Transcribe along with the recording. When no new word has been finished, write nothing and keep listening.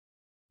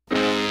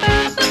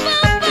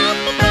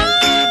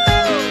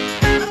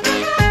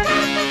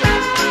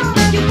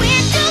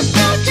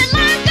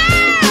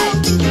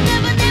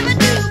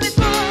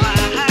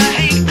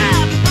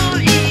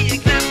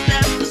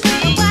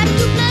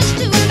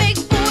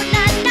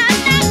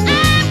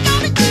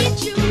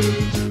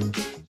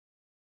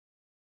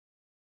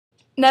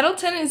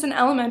Nettleton is an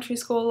elementary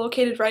school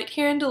located right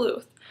here in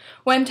Duluth.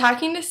 When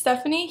talking to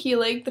Stephanie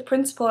Heelig, the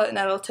principal at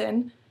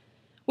Nettleton,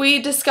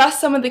 we discussed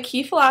some of the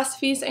key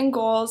philosophies and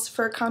goals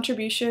for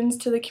contributions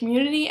to the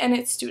community and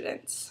its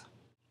students.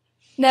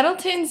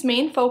 Nettleton's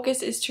main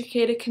focus is to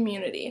create a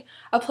community,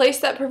 a place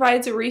that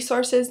provides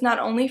resources not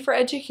only for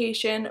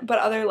education but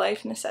other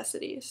life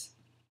necessities.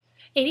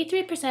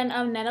 83%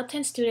 of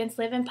Nettleton students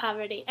live in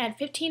poverty, and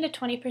 15 to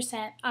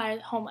 20% are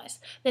homeless.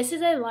 This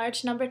is a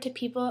large number to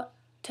people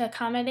to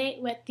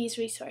accommodate with these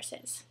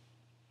resources.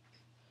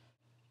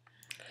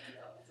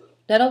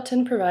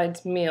 Nettleton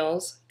provides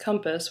meals,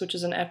 Compass, which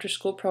is an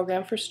after-school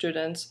program for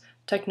students,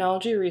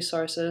 technology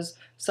resources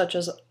such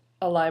as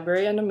a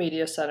library and a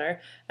media center,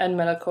 and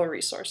medical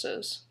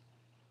resources.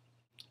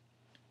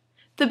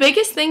 The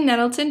biggest thing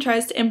Nettleton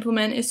tries to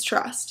implement is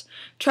trust.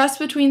 Trust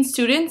between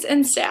students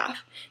and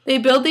staff. They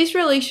build these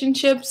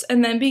relationships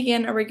and then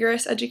begin a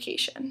rigorous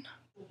education.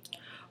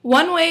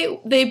 One way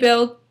they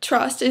build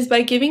trust is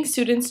by giving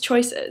students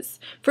choices.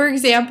 For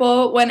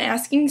example, when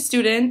asking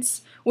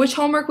students, which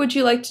homework would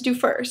you like to do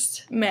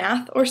first,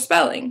 math or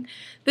spelling?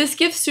 This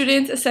gives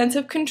students a sense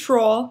of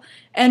control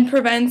and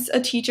prevents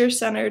a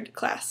teacher-centered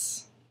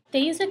class. They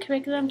use a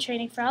curriculum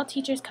training for all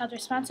teachers called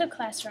Responsive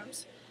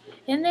Classrooms.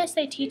 In this,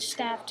 they teach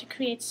staff to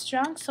create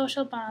strong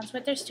social bonds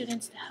with their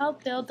students to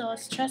help build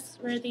those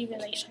trustworthy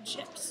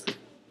relationships.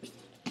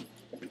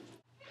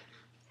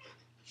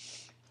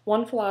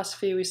 One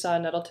philosophy we saw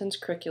in Nettleton's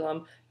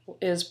curriculum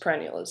is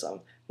perennialism,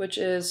 which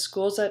is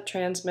schools that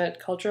transmit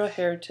cultural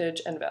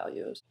heritage and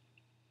values.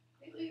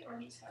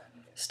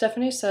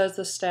 Stephanie says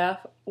the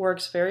staff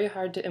works very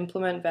hard to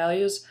implement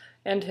values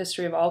and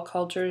history of all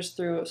cultures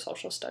through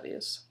social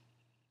studies.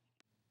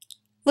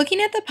 Looking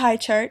at the pie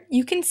chart,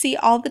 you can see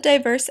all the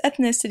diverse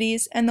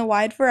ethnicities and the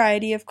wide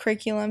variety of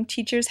curriculum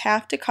teachers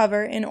have to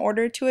cover in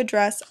order to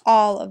address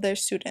all of their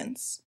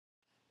students.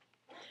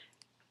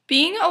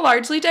 Being a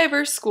largely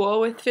diverse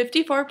school with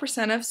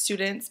 54% of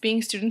students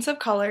being students of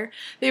color,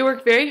 they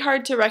work very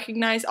hard to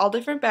recognize all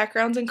different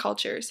backgrounds and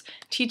cultures,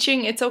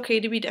 teaching it's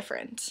okay to be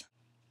different.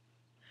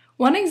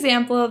 One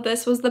example of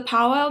this was the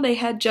powwow they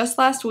had just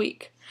last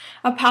week.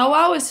 A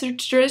powwow is a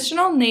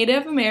traditional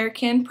Native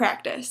American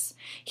practice.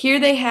 Here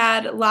they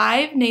had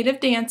live Native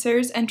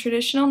dancers and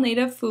traditional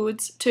Native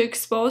foods to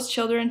expose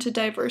children to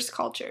diverse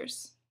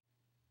cultures.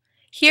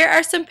 Here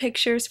are some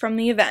pictures from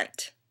the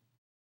event.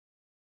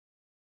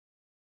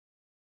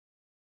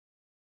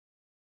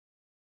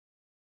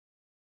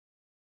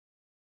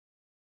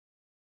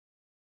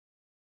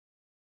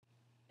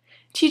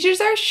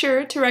 Teachers are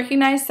sure to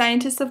recognize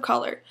scientists of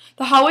color.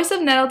 The hallways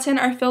of Nettleton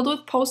are filled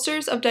with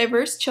posters of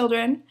diverse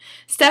children.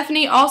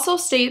 Stephanie also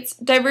states,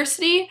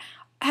 diversity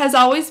has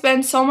always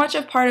been so much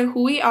a part of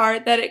who we are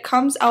that it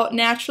comes out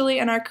naturally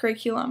in our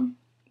curriculum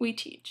we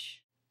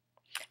teach.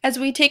 As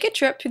we take a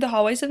trip through the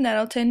hallways of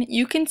Nettleton,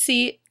 you can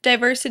see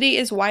diversity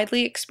is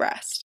widely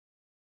expressed.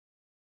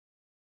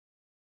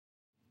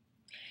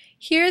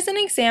 Here's an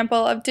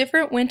example of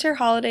different winter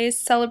holidays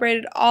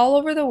celebrated all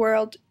over the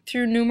world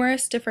through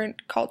numerous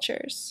different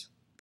cultures.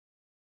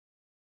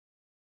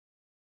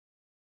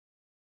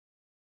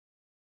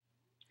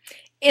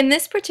 In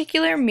this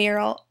particular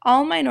mural,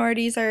 all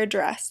minorities are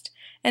addressed,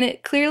 and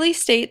it clearly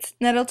states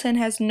Nettleton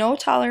has no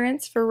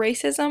tolerance for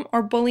racism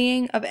or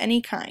bullying of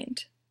any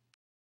kind.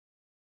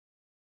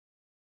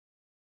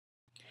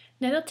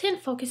 Nettleton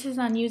focuses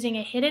on using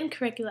a hidden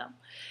curriculum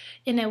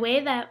in a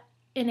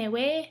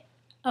way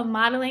of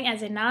modeling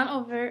as a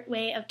non-overt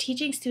way of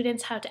teaching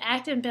students how to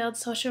act and build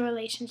social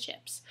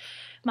relationships.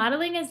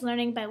 Modeling is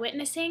learning by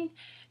witnessing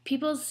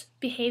people's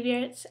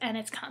behaviors and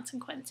its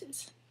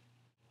consequences.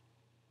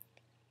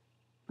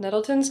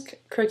 Nettleton's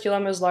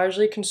curriculum is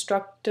largely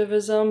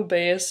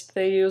constructivism-based.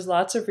 They use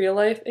lots of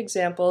real-life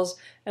examples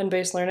and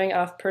base learning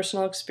off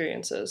personal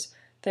experiences.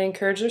 They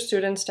encourage their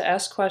students to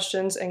ask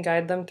questions and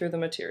guide them through the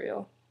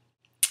material.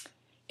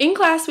 In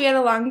class, we had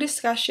a long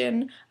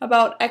discussion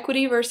about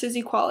equity versus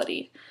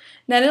equality.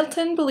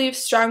 Nettleton believes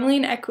strongly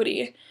in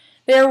equity.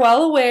 They are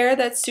well aware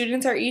that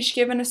students are each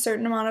given a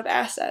certain amount of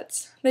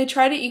assets. They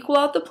try to equal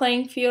out the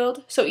playing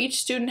field so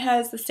each student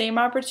has the same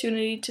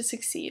opportunity to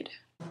succeed.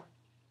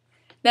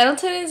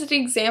 Nettleton is an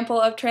example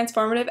of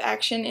transformative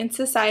action in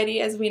society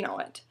as we know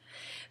it.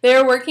 They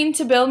are working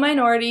to build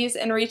minorities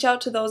and reach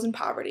out to those in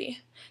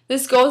poverty.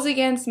 This goes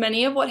against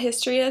many of what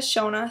history has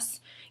shown us,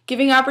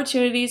 giving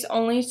opportunities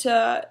only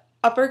to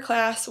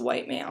upper-class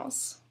white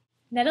males.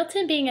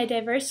 Nettleton, being a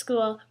diverse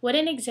school,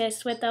 wouldn't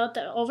exist without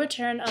the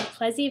overturn of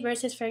Plessy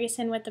versus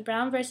Ferguson with the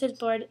Brown versus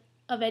Board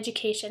of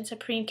Education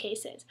Supreme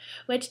cases,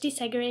 which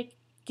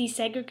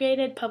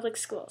desegregated public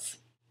schools.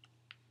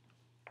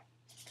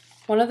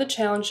 One of the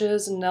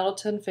challenges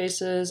Nettleton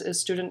faces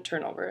is student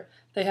turnover.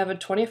 They have a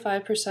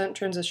 25%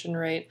 transition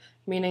rate,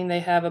 meaning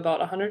they have about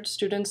 100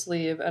 students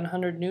leave and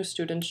 100 new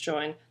students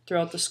join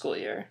throughout the school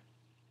year.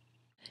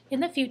 In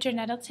the future,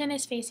 Nettleton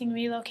is facing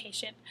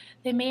relocation.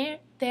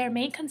 Their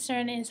main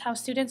concern is how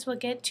students will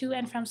get to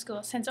and from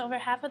school, since over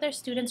half of their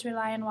students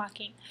rely on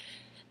walking.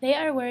 They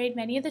are worried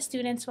many of the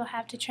students will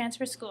have to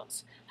transfer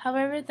schools.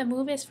 However, the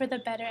move is for the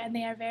better and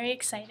they are very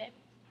excited.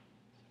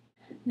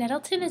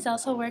 Nettleton is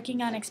also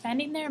working on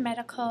expanding their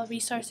medical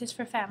resources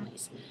for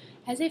families.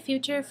 As a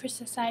future for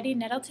society,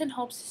 Nettleton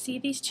hopes to see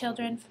these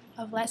children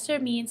of lesser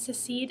means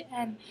succeed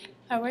and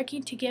are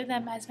working to give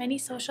them as many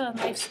social and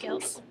life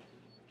skills.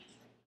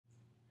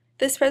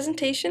 This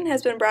presentation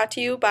has been brought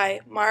to you by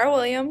Mara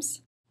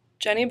Williams,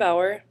 Jenny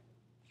Bauer,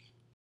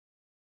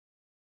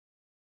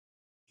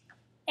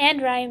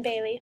 and Ryan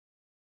Bailey.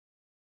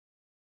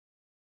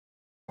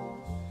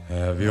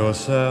 Have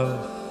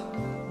yourself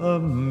a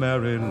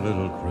merry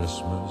little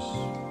Christmas.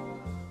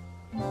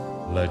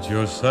 Let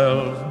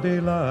yourself be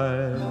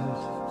light.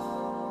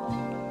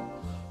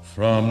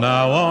 From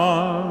now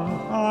on,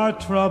 our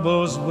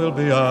troubles will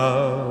be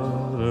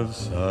out of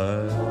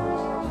sight.